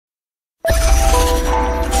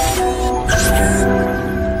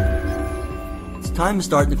time to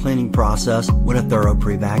start the cleaning process with a thorough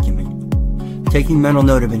pre-vacuuming, taking mental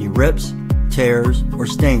note of any rips, tears, or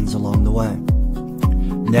stains along the way.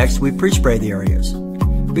 Next, we pre-spray the areas.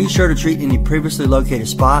 Be sure to treat any previously located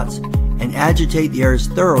spots and agitate the areas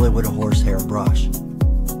thoroughly with a horsehair brush.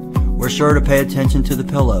 We're sure to pay attention to the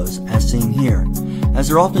pillows, as seen here, as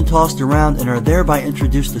they're often tossed around and are thereby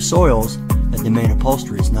introduced to soils that the main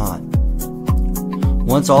upholstery is not.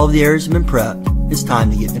 Once all of the areas have been prepped, it's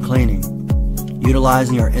time to get to cleaning,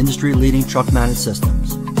 utilizing our industry-leading truck-mounted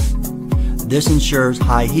systems. This ensures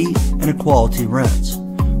high heat and a quality rinse,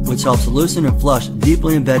 which helps loosen and flush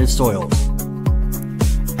deeply embedded soils.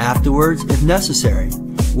 Afterwards, if necessary,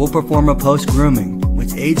 we'll perform a post-grooming,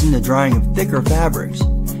 which aids in the drying of thicker fabrics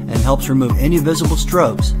and helps remove any visible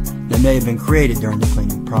strokes that may have been created during the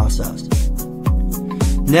cleaning process.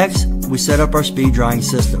 Next, we set up our speed drying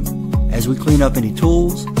system as we clean up any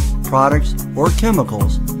tools, products, or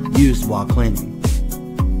chemicals used while cleaning.